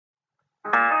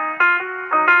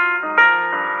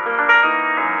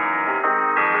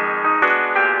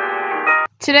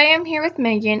Today I'm here with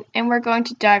Megan, and we're going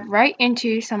to dive right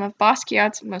into some of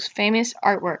Basquiat's most famous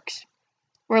artworks.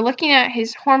 We're looking at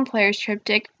his Horn Players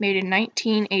triptych made in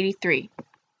 1983.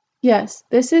 Yes,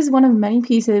 this is one of many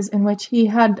pieces in which he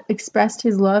had expressed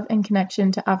his love and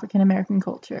connection to African American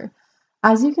culture.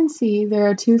 As you can see, there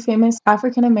are two famous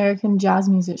African American jazz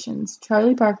musicians,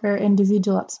 Charlie Parker and Dizzy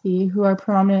Gillespie, who are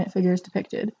prominent figures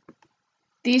depicted.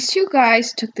 These two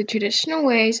guys took the traditional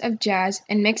ways of jazz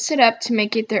and mixed it up to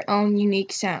make it their own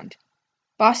unique sound.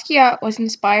 Basquiat was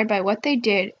inspired by what they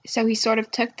did, so he sort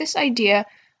of took this idea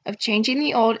of changing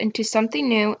the old into something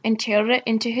new and tailored it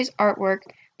into his artwork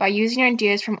by using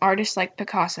ideas from artists like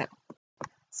Picasso.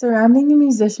 Surrounding the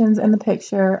musicians in the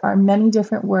picture are many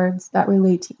different words that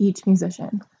relate to each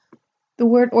musician. The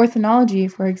word ornithology,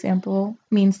 for example,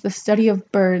 means the study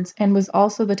of birds and was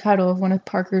also the title of one of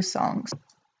Parker's songs.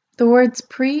 The words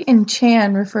Pre and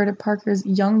Chan refer to Parker's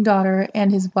young daughter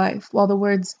and his wife, while the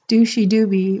words Dooshy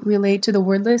Doobie relate to the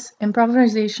wordless,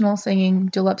 improvisational singing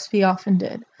Gillespie often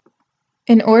did.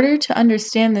 In order to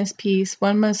understand this piece,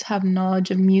 one must have knowledge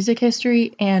of music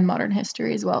history and modern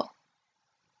history as well.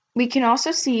 We can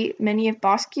also see many of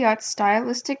Basquiat's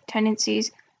stylistic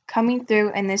tendencies coming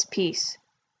through in this piece.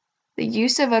 The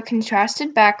use of a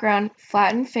contrasted background,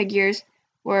 flattened figures,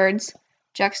 words,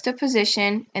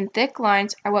 juxtaposition, and thick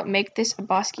lines are what make this a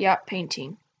Basquiat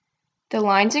painting. The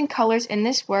lines and colors in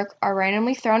this work are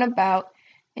randomly thrown about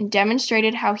and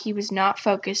demonstrated how he was not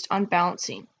focused on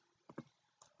balancing.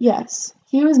 Yes,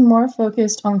 he was more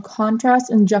focused on contrast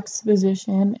and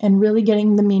juxtaposition and really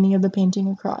getting the meaning of the painting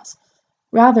across,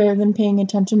 rather than paying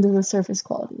attention to the surface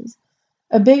qualities.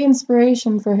 A big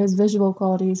inspiration for his visual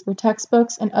qualities were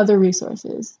textbooks and other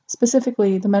resources,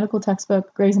 specifically the medical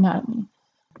textbook Gray's Anatomy.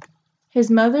 His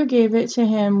mother gave it to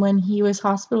him when he was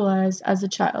hospitalized as a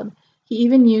child. He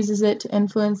even uses it to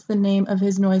influence the name of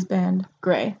his noise band,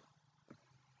 Gray.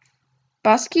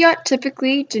 Basquiat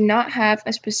typically did not have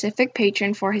a specific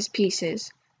patron for his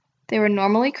pieces. They were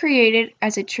normally created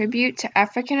as a tribute to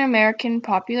African American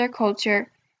popular culture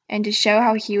and to show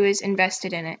how he was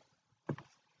invested in it.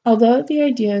 Although the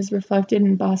ideas reflected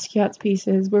in Basquiat's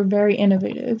pieces were very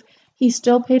innovative, he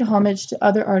still paid homage to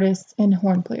other artists and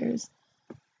horn players.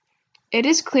 It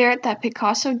is clear that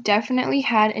Picasso definitely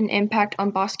had an impact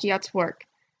on Basquiat's work.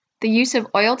 The use of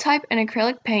oil type and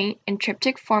acrylic paint in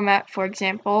triptych format, for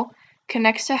example,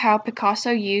 connects to how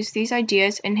Picasso used these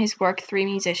ideas in his work Three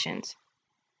Musicians.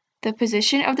 The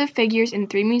position of the figures in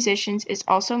Three Musicians is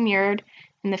also mirrored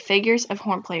in the figures of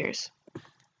horn players.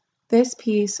 This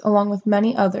piece, along with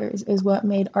many others, is what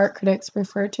made art critics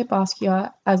refer to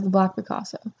Basquiat as the Black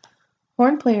Picasso.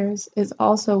 Horn Players is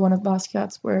also one of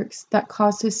Basquiat's works that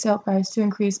caused his sale price to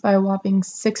increase by a whopping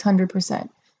 600%,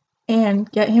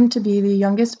 and get him to be the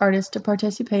youngest artist to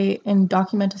participate in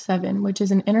Documenta 7, which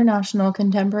is an international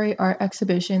contemporary art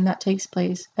exhibition that takes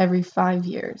place every 5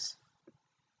 years.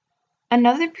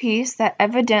 Another piece that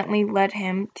evidently led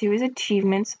him to his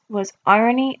achievements was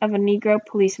Irony of a Negro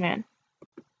Policeman.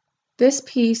 This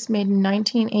piece, made in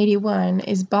 1981,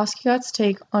 is Basquiat's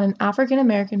take on an African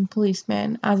American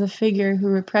policeman as a figure who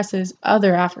represses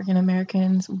other African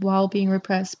Americans while being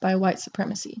repressed by white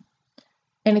supremacy.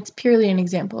 And it's purely an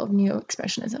example of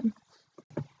neo-expressionism.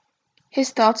 His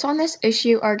thoughts on this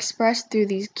issue are expressed through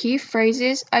these key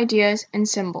phrases, ideas, and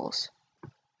symbols.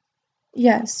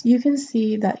 Yes, you can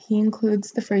see that he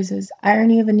includes the phrases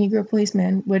irony of a Negro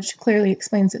policeman, which clearly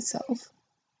explains itself,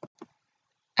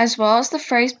 as well as the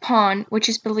phrase pawn, which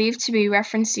is believed to be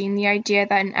referencing the idea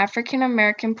that an African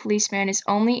American policeman is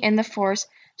only in the force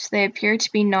so they appear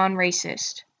to be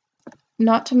non-racist.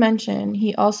 Not to mention,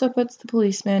 he also puts the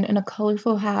policeman in a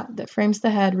colorful hat that frames the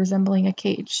head resembling a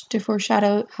cage to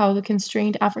foreshadow how the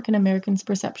constrained African Americans'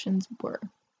 perceptions were.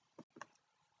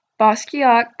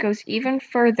 Basquiat goes even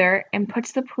further and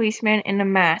puts the policeman in a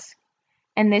mask,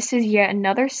 and this is yet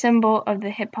another symbol of the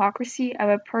hypocrisy of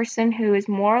a person who is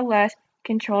more or less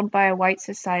controlled by a white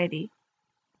society.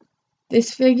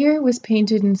 This figure was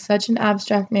painted in such an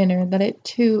abstract manner that it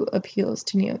too appeals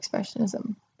to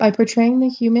neo-expressionism, by portraying the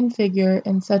human figure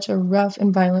in such a rough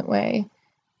and violent way.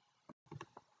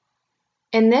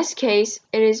 In this case,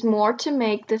 it is more to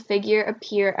make the figure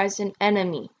appear as an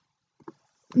enemy.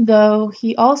 Though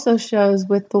he also shows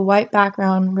with the white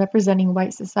background representing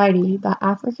white society that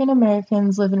African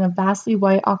Americans live in a vastly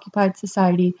white occupied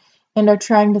society and are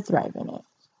trying to thrive in it.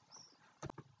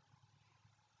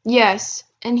 Yes,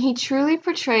 and he truly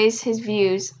portrays his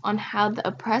views on how the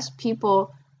oppressed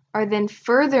people are then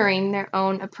furthering their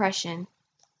own oppression.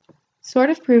 sort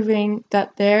of proving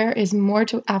that there is more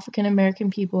to African American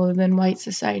people than white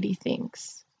society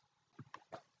thinks.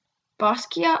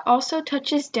 Basquiat also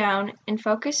touches down and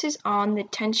focuses on the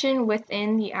tension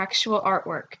within the actual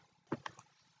artwork.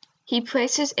 He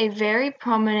places a very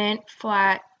prominent,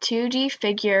 flat, 2D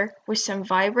figure with some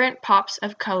vibrant pops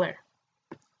of color.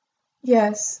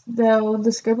 Yes, though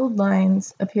the scribbled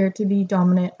lines appear to be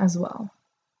dominant as well.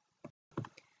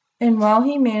 And while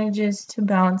he manages to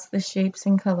balance the shapes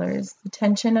and colors, the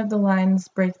tension of the lines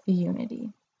break the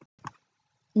unity.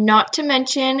 Not to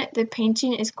mention, the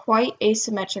painting is quite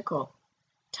asymmetrical,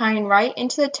 tying right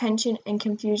into the tension and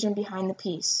confusion behind the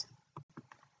piece.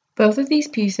 Both of these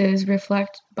pieces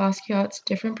reflect Basquiat's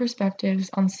different perspectives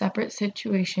on separate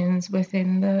situations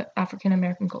within the African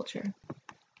American culture.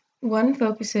 One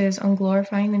focuses on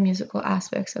glorifying the musical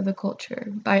aspects of the culture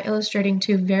by illustrating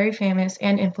two very famous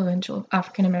and influential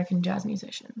African American jazz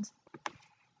musicians,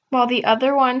 while the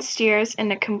other one steers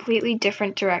in a completely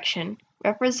different direction,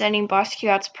 representing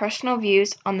Basquiat's personal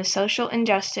views on the social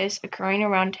injustice occurring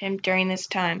around him during this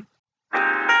time.